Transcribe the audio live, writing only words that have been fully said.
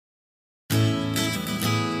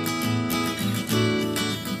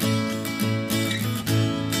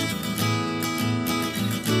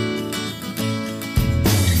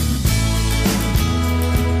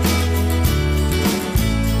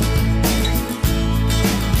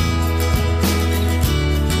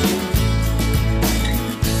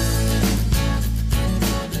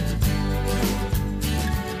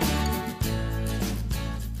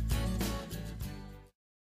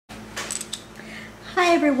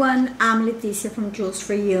everyone, I'm Leticia from Jewels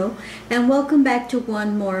for You, and welcome back to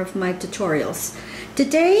one more of my tutorials.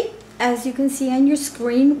 Today, as you can see on your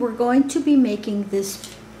screen, we're going to be making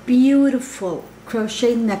this beautiful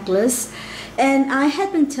crochet necklace, and I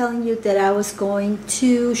had been telling you that I was going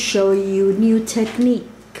to show you new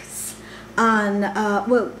techniques on,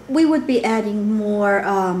 well, we would be adding more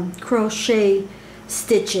crochet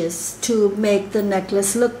stitches to make the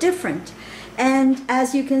necklace look different. And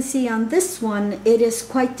as you can see on this one, it is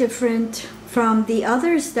quite different from the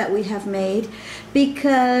others that we have made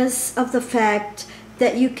because of the fact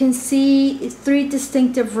that you can see 3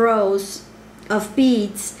 distinctive rows of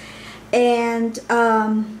beads, and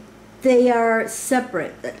they are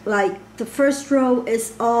separate. Like the first row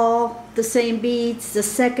is all the same beads, the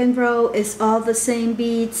second row is all the same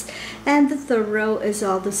beads, and the third row is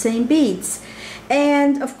all the same beads.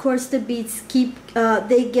 And of course the beads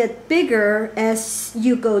they get bigger as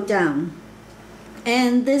you go down,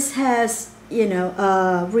 and this has, you know,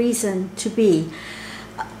 a reason to be.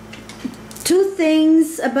 2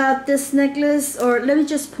 things about this necklace, or let me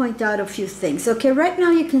just point out a few things. Okay, right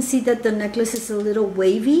now you can see that the necklace is a little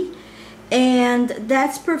wavy, and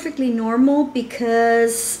that's perfectly normal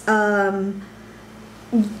because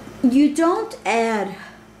you don't add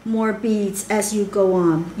more beads as you go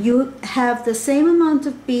on. You have the same amount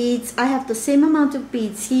of beads. I have the same amount of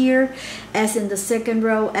beads here as in the second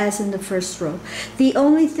row as in the first row. The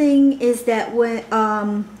only thing is that when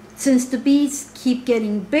since the beads keep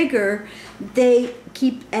getting bigger, they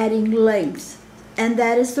keep adding length, and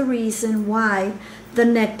that is the reason why the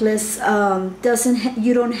necklace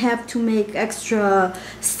you don't have to make extra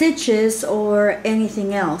stitches or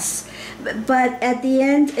anything else. But at the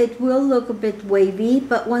end it will look a bit wavy,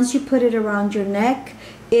 but once you put it around your neck,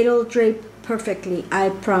 it'll drape perfectly, I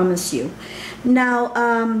promise you. Now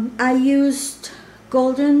I used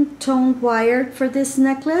golden toned wire for this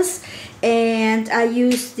necklace, and I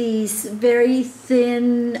used these very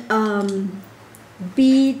thin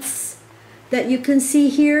beads that you can see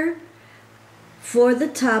here for the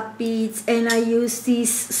top beads, and I used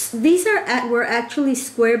these were actually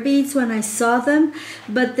square beads when I saw them,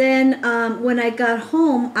 but then when I got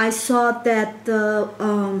home I saw that the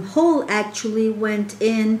hole actually went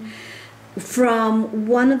in from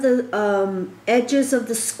one of the edges of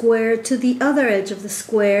the square to the other edge of the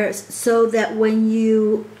square, so that when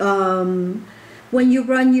you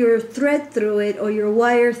run your thread through it or your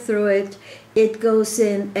wire through it, it goes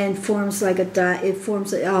in and forms like it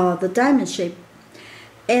forms the diamond shape.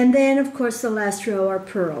 And then of course the last row are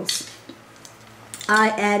pearls. I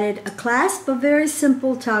added a clasp, a very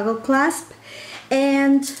simple toggle clasp,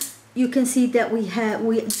 and you can see that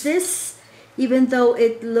this, even though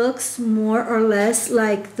it looks more or less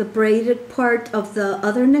like the braided part of the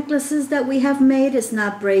other necklaces that we have made, is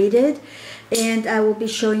not braided, and I will be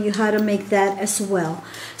showing you how to make that as well.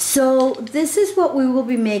 So this is what we will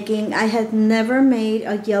be making. I had never made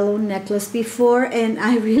a yellow necklace before, and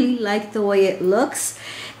I really like the way it looks,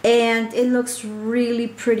 and it looks really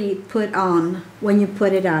pretty put on when you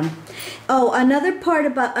put it on. Oh, another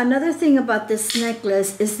thing about this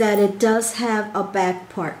necklace is that it does have a back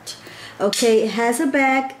part. Okay, it has a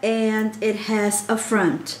back and it has a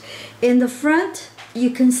front. In the front you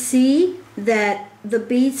can see that the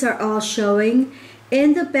beads are all showing.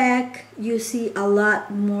 In the back you see a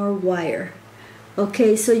lot more wire.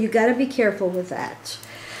 Okay, so you got to be careful with that.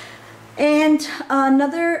 And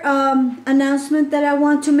another announcement that I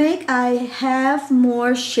want to make, I have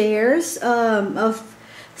more shares of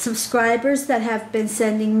subscribers that have been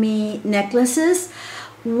sending me necklaces.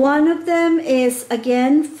 One of them is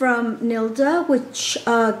again from Nilda, which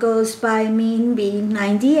goes by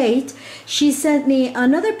MeanBee98. She sent me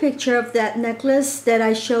another picture of that necklace that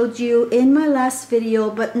I showed you in my last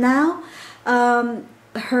video, but now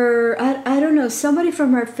I don't know, somebody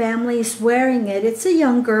from her family is wearing it. It's a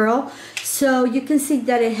young girl, so you can see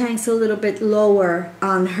that it hangs a little bit lower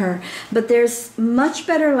on her, but there's much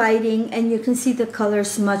better lighting and you can see the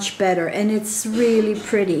colors much better, and it's really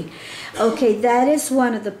pretty. Okay, that is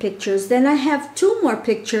one of the pictures. Then I have 2 more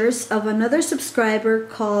pictures of another subscriber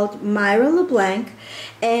called Myra LeBlanc,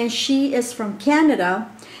 and she is from Canada,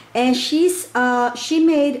 and she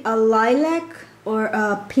made a lilac or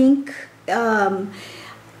a pink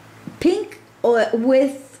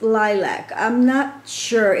with lilac. I'm not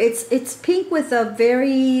sure. It's pink with a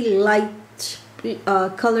very light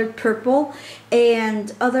colored purple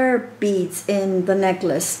and other beads in the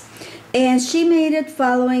necklace. And she made it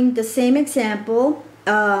following the same example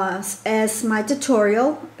as my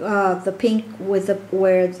tutorial, the pink with the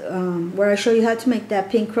where I show you how to make that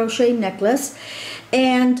pink crochet necklace.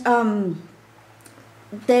 And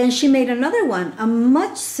then she made another one, a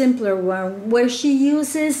much simpler one, where she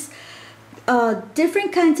uses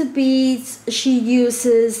different kinds of beads. She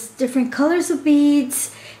uses different colors of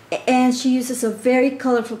beads, and she uses a very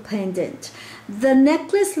colorful pendant. The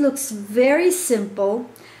necklace looks very simple,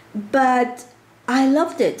 but I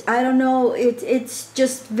loved it. I don't know, it's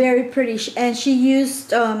just very pretty. And she used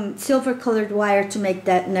silver colored wire to make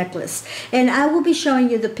that necklace. And I will be showing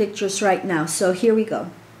you the pictures right now. So here we go.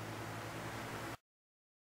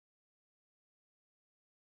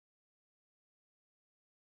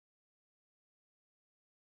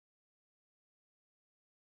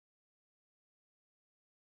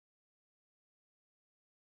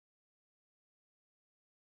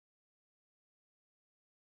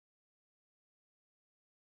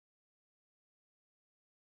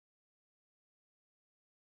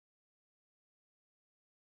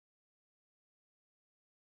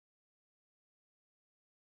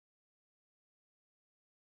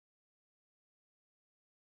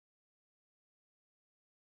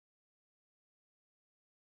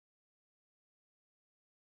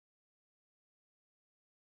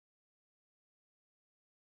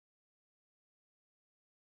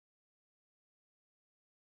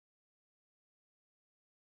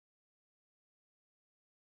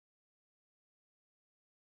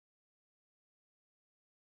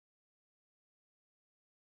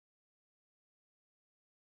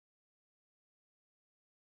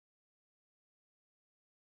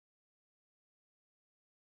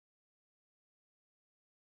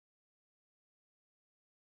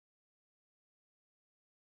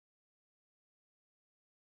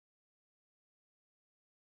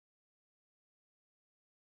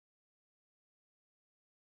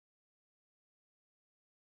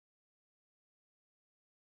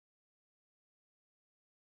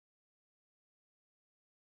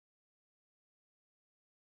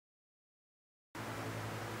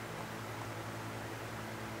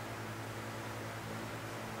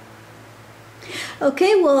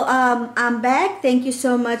 Okay, well, I'm back. Thank you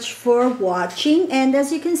so much for watching. And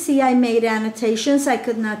as you can see, I made annotations. I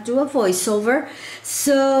could not do a voiceover.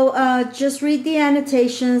 So just read the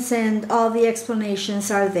annotations and all the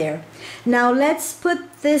explanations are there. Now let's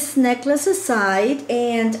put this necklace aside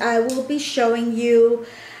and I will be showing you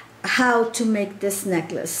how to make this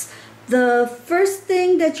necklace. The first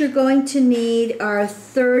thing that you're going to need are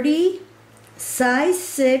 30 size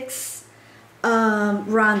 6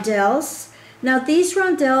 rondelles. Now these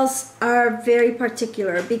rondelles are very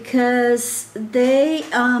particular because they,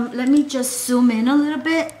 let me just zoom in a little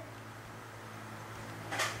bit.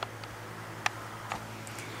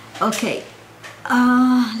 Okay,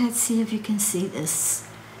 let's see if you can see this.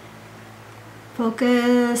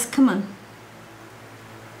 Focus, come on.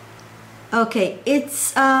 Okay,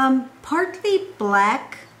 it's partly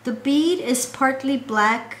black. The bead is partly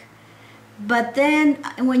black. But then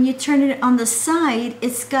when you turn it on the side,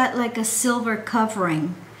 it's got like a silver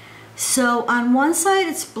covering. So on one side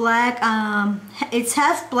it's black, it's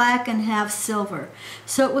half black and half silver.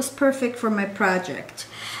 So it was perfect for my project.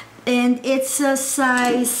 And it's a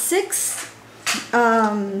size 6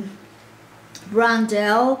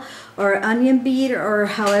 rondelle or onion bead or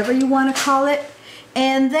however you want to call it.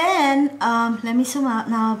 And then, let me zoom out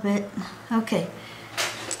now a bit. Okay.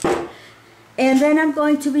 And then I'm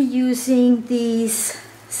going to be using these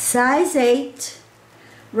size 8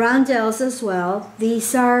 rondelles as well.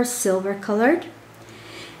 These are silver colored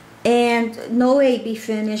and no AB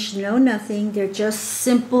finish, no nothing. They're just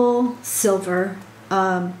simple silver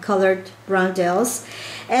colored rondelles.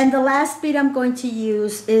 And the last bead I'm going to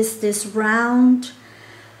use is this round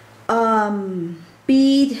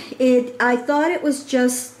bead. I thought it was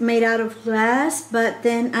just made out of glass, but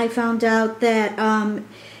then I found out that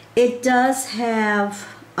it does have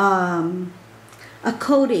a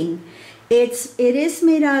coating. It is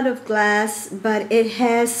made out of glass, but it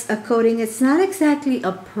has a coating. It's not exactly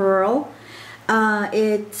a pearl.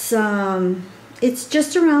 It's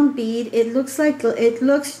just a round bead. It looks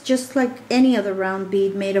just like any other round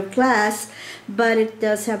bead made of glass, but it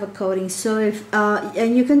does have a coating. So if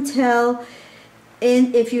and you can tell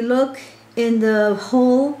if you look in the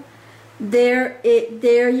hole. There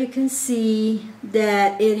you can see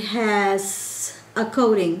that it has a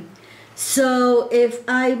coating. So if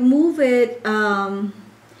I move it,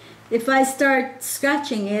 if I start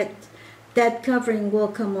scratching it, that covering will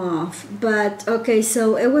come off. But okay,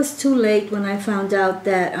 so it was too late when I found out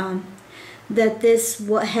that that this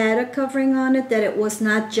had a covering on it, that it was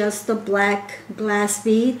not just a black glass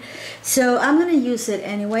bead. So I'm gonna use it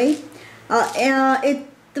anyway.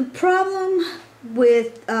 The problem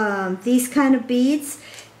with these kind of beads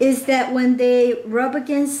is that when they rub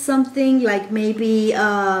against something like maybe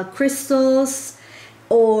crystals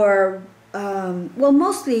or well,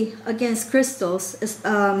 mostly against crystals,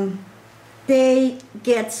 they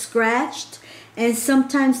get scratched and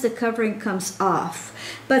sometimes the covering comes off.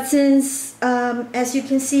 But since as you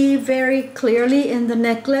can see very clearly in the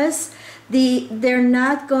necklace, they're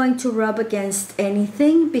not going to rub against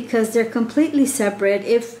anything because they're completely separate.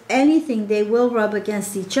 If anything, they will rub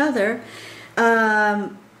against each other,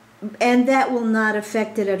 and that will not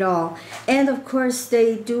affect it at all. And of course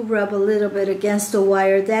they do rub a little bit against the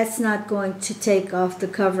wire. That's not going to take off the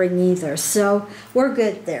covering either, so we're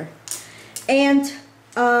good there. And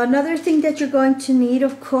another thing that you're going to need,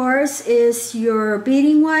 of course, is your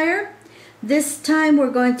beading wire. This time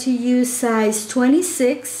we're going to use size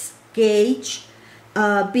 26 gauge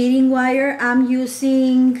beading wire. I'm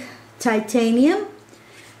using titanium.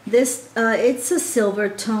 This it's a silver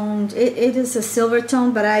toned. It is a silver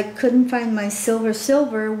tone, but I couldn't find my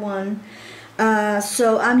silver one.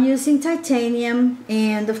 So I'm using titanium,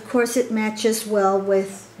 and of course it matches well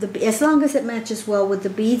with as long as it matches well with the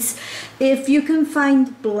beads. If you can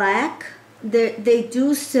find black, they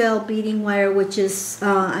do sell beading wire, which is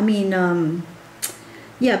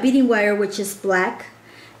beading wire which is black,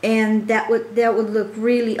 and that would look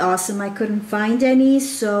really awesome. I couldn't find any,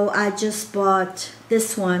 so I just bought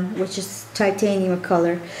this one, which is titanium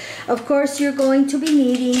color. Of course, you're going to be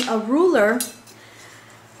needing a ruler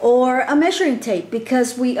or a measuring tape,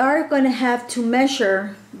 because we are going to have to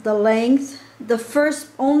measure the length,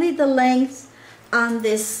 only the length on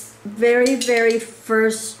this very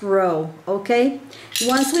first row. Okay,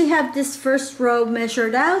 once we have this first row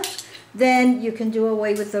measured out, then you can do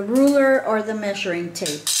away with the ruler or the measuring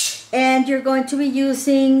tape. And you're going to be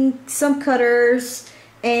using some cutters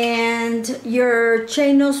and your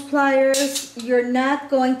chain nose pliers. You're not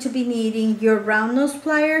going to be needing your round nose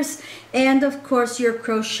pliers, and of course your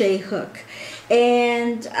crochet hook.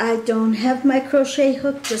 And I don't have my crochet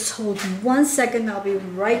hook. Just hold 1 second, I'll be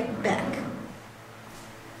right back.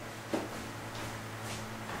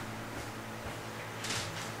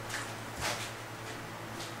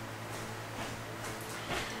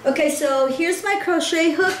 Okay, so here's my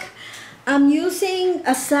crochet hook. I'm using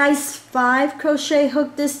a size 5 crochet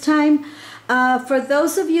hook this time. For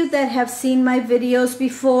those of you that have seen my videos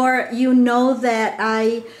before, you know that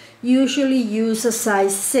I usually use a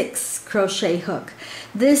size 6 crochet hook.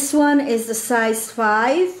 This one is a size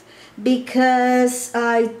 5 because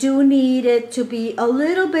I do need it to be a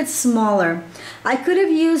little bit smaller. I could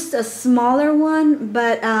have used a smaller one,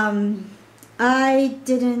 but I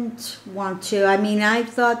didn't want to. I mean, I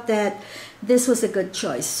thought that this was a good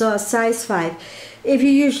choice, so a size 5. If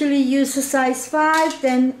you usually use a size 5,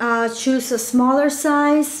 then choose a smaller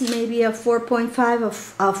size, maybe a 4.5 or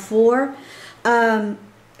a 4.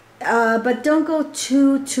 But don't go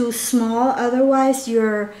too small, otherwise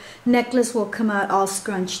your necklace will come out all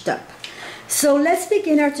scrunched up. So let's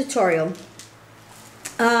begin our tutorial.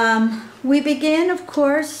 We begin, of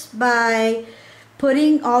course, by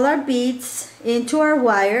putting all our beads into our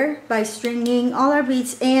wire, by stringing all our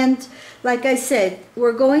beads. And like I said,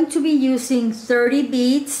 we're going to be using 30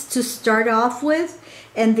 beads to start off with,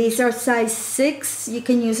 and these are size 6. You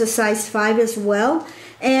can use a size 5 as well,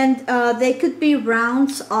 and they could be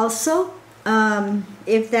rounds also,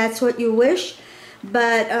 if that's what you wish,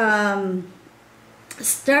 but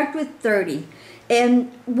start with 30.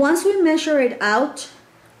 And once we measure it out,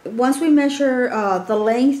 once we measure the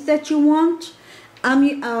length that you want,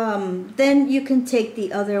 then you can take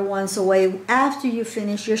the other ones away after you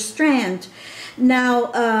finish your strand.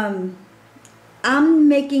 Now, I'm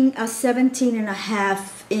making a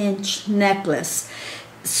 17.5-inch necklace.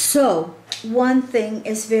 So, one thing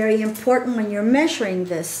is very important when you're measuring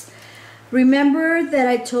this. Remember that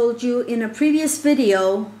I told you in a previous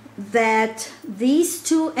video that these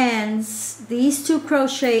two ends, these two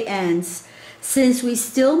crochet ends, since we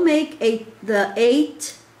still make the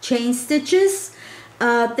 8 chain stitches,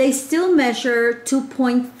 they still measure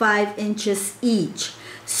 2.5 inches each.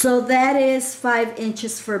 So that is 5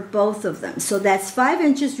 inches for both of them. So that's 5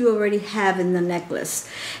 inches you already have in the necklace.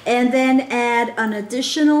 And then add an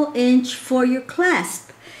additional inch for your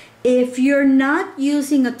clasp. If you're not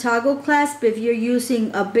using a toggle clasp, if you're using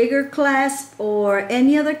a bigger clasp or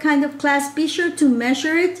any other kind of clasp, be sure to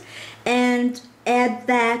measure it and add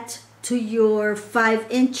that to your 5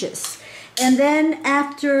 inches. And then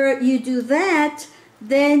after you do that,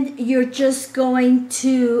 then you're just going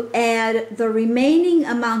to add the remaining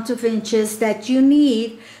amount of inches that you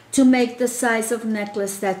need to make the size of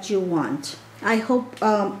necklace that you want. I hope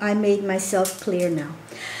I made myself clear now.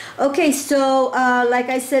 Okay, so like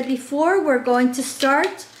I said before, we're going to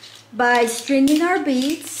start by stringing our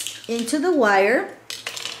beads into the wire,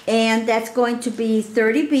 and that's going to be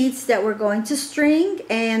 30 beads that we're going to string,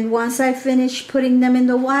 and once I finish putting them in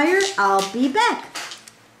the wire, I'll be back.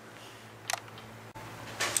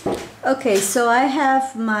 Okay, so I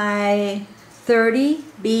have my 30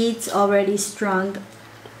 beads already strung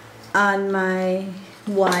on my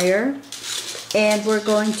wire, and we're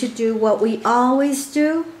going to do what we always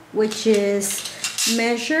do, which is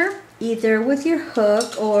measure either with your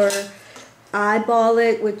hook or eyeball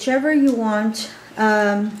it, whichever you want,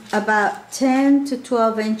 about 10 to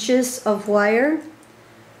 12 inches of wire,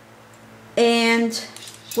 and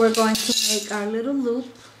we're going to make our little loop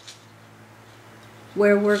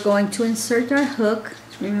where we're going to insert our hook.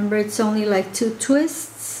 Remember, it's only like 2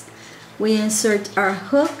 twists. We insert our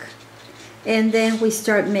hook, and then we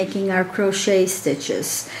start making our crochet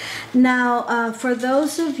stitches. Now, for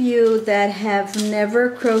those of you that have never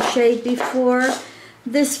crocheted before,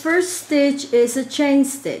 this first stitch is a chain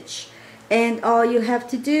stitch, and all you have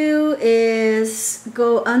to do is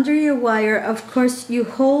go under your wire. Of course, you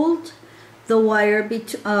hold the wire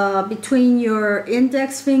between your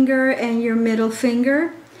index finger and your middle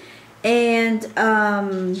finger, and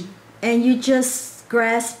you just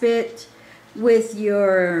grasp it with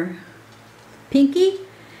your pinky,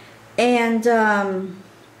 and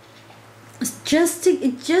just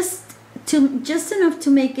enough to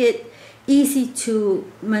make it easy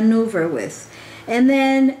to maneuver with. And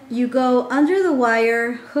then you go under the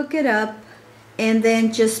wire, hook it up, and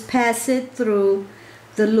then just pass it through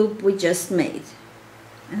the loop we just made.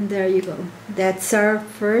 And there you go. That's our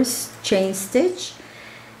first chain stitch.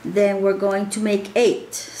 Then we're going to make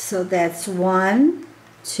 8. So that's 1,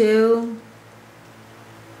 2,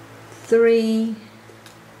 3,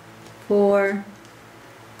 4,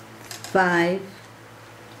 5,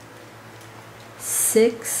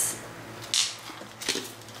 6,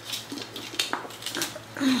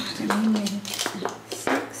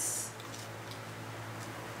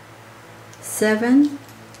 7,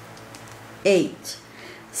 8.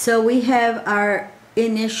 So we have our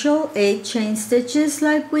initial 8 chain stitches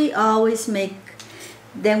like we always make.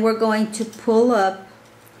 Then we're going to pull up.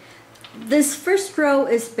 This first row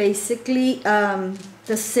is basically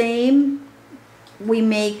the same we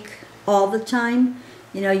make all the time.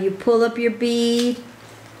 You know, you pull up your bead,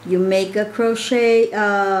 you make a crochet,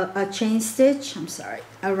 a chain stitch,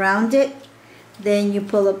 around it, then you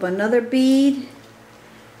pull up another bead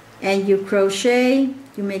and you crochet,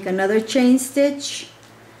 you make another chain stitch,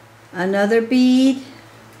 another bead,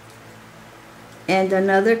 and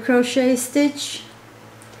another crochet stitch,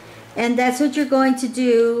 and that's what you're going to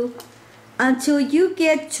do until you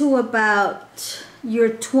get to about your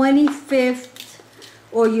 25th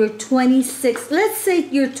or your 26th, let's say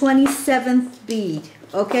your 27th bead.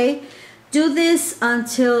 Okay, do this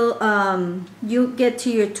until you get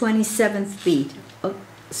to your 27th bead.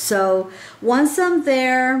 So once I'm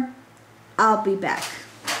there, I'll be back.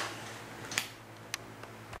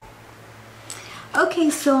 Okay,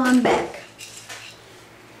 so I'm back,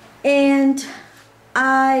 and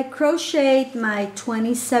I crocheted my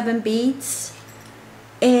 27 beads,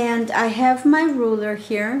 and I have my ruler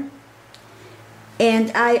here,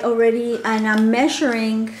 and I'm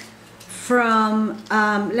measuring from,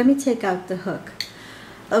 let me take out the hook.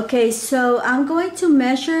 Okay, so I'm going to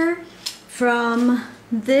measure from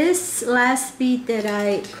this last bead that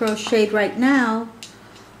I crocheted right now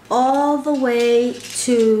all the way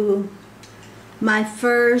to my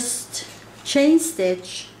first chain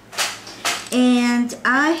stitch, and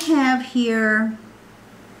I have here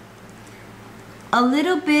a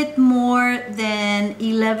little bit more than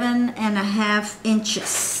 11.5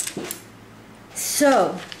 inches.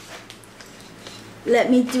 So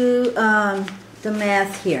let me do the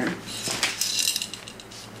math here.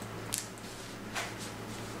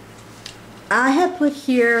 I have put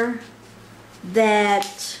here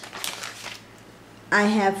that I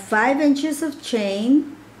have 5 inches of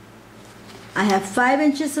chain. I have 5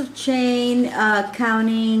 inches of chain,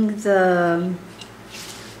 counting the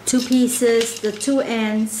 2 pieces, the 2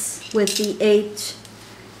 ends with the 8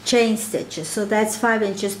 chain stitches. So that's 5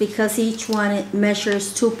 inches because each one it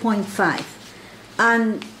measures 2.5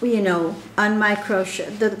 on, you know, on my crochet,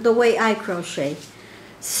 the way I crochet.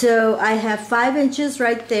 So I have 5 inches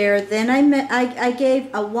right there. Then I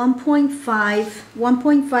gave a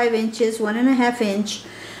 1.5 inches, 1.5 inch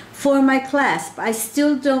for my clasp. I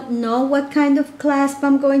still don't know what kind of clasp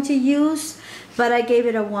I'm going to use, but I gave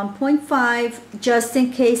it a 1.5 just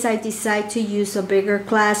in case I decide to use a bigger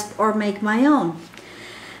clasp or make my own.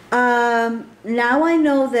 Now I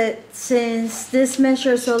know that since this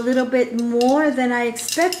measures a little bit more than I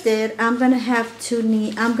expected, I'm gonna have to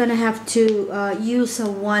use a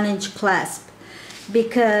 1-inch clasp,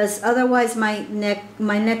 because otherwise my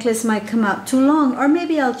necklace might come out too long, or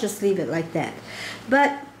maybe I'll just leave it like that.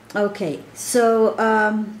 But okay, so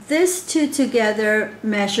this two together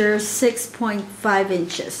measure 6.5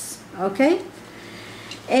 inches. Okay,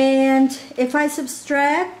 and if I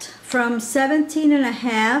subtract from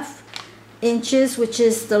 17.5 inches, which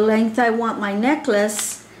is the length I want my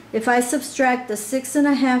necklace, if I subtract the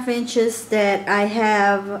 6.5 inches that I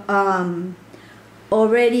have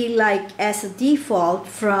already, like as a default,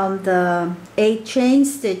 from the 8 chain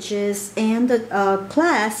stitches and the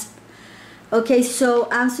clasp, okay, so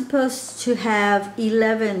I'm supposed to have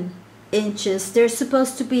 11 inches. There's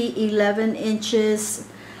supposed to be 11 inches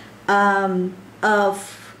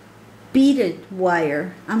of beaded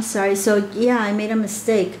wire. I'm sorry, so yeah, I made a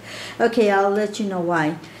mistake. Okay, I'll let you know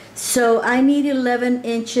why. So I need 11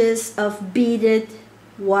 inches of beaded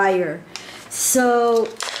wire. So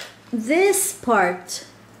this part,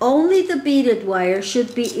 only the beaded wire,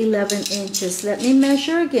 should be 11 inches. Let me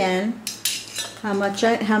measure again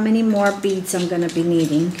how many more beads I'm gonna be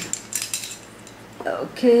needing.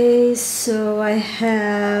 Okay, so I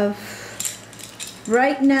have,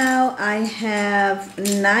 right now I have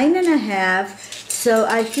 9.5, so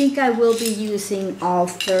I think I will be using all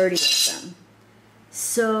 30 of them.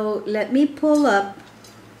 So let me pull up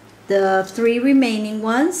the 3 remaining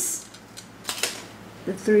ones.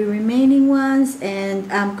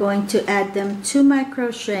 And I'm going to add them to my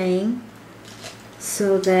crocheting.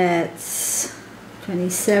 So that's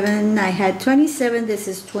 27. I had 27. This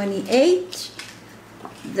is 28.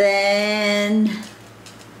 Then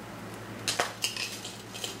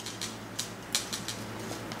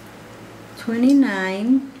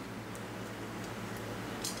 29.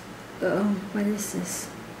 Oh, what is this?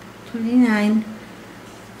 29.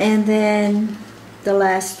 And then the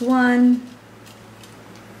last one,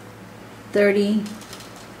 30,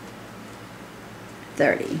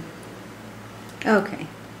 30. Okay.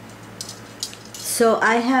 So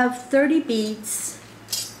I have 30 beads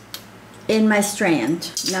in my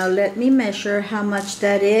strand. Now let me measure how much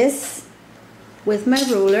that is with my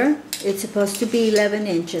ruler. It's supposed to be 11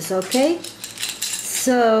 inches, okay?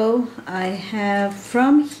 So I have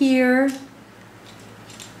from here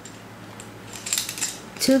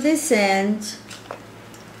to this end,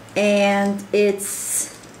 and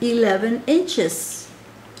it's 11 inches.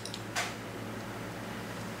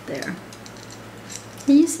 There.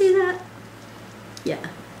 Can you see that? Yeah.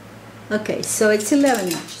 Okay, so it's 11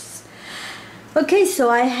 inches. Okay, so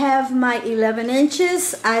I have my 11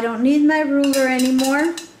 inches. I don't need my ruler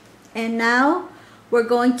anymore. And now we're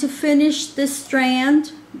going to finish this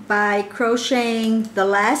strand by crocheting the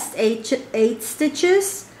last 8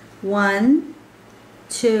 stitches. 1,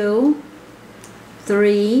 2,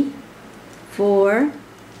 3, 4,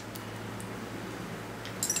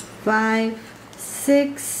 5,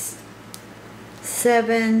 6,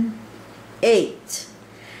 7, 8.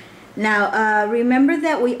 Now remember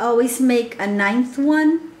that we always make a 9th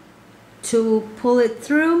one to pull it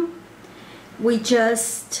through. We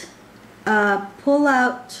just pull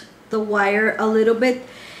out the wire a little bit,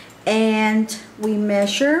 and we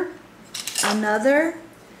measure another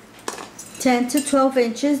 10 to 12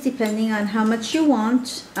 inches depending on how much you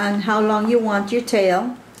want and how long you want your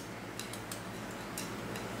tail,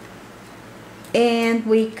 and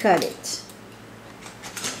we cut it.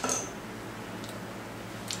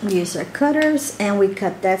 We use our cutters and we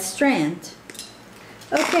cut that strand.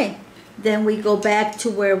 Okay, then we go back to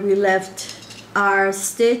where we left our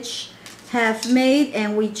stitch half made,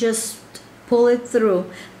 and we just pull it through.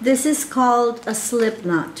 This is called a slip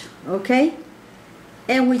knot, okay?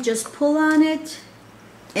 And we just pull on it,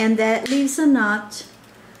 and that leaves a knot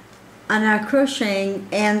on our crocheting,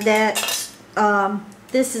 and that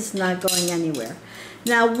this is not going anywhere.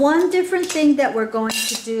 Now, one different thing that we're going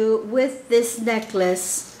to do with this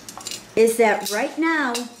necklace is that right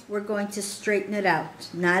now we're going to straighten it out,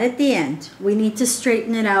 not at the end. We need to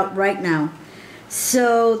straighten it out right now.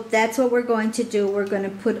 So that's what we're going to do. We're going to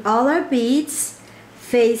put all our beads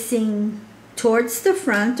facing towards the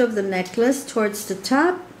front of the necklace, towards the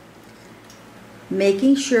top,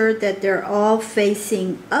 making sure that they're all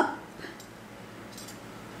facing up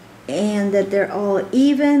and that they're all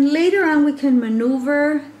even. Later on we can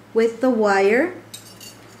maneuver with the wire.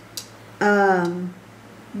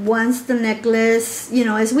 Once the necklace, you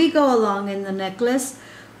know, as we go along in the necklace,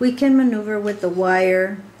 we can maneuver with the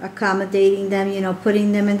wire, accommodating them, you know,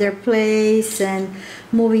 putting them in their place and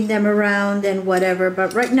moving them around and whatever.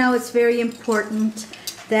 But right now it's very important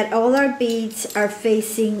that all our beads are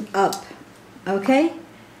facing up, okay,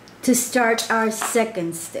 to start our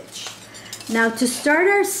second stitch. Now to start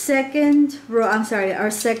our second row,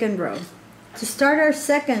 to start our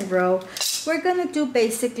second row, we're gonna do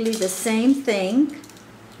basically the same thing,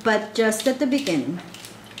 but just at the beginning.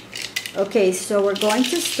 Okay, so we're going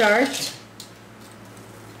to start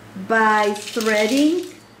by threading.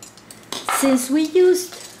 Since we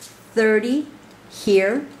used 30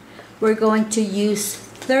 here, we're going to use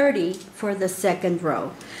 30 for the second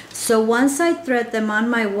row. So once I thread them on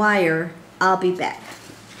my wire, I'll be back.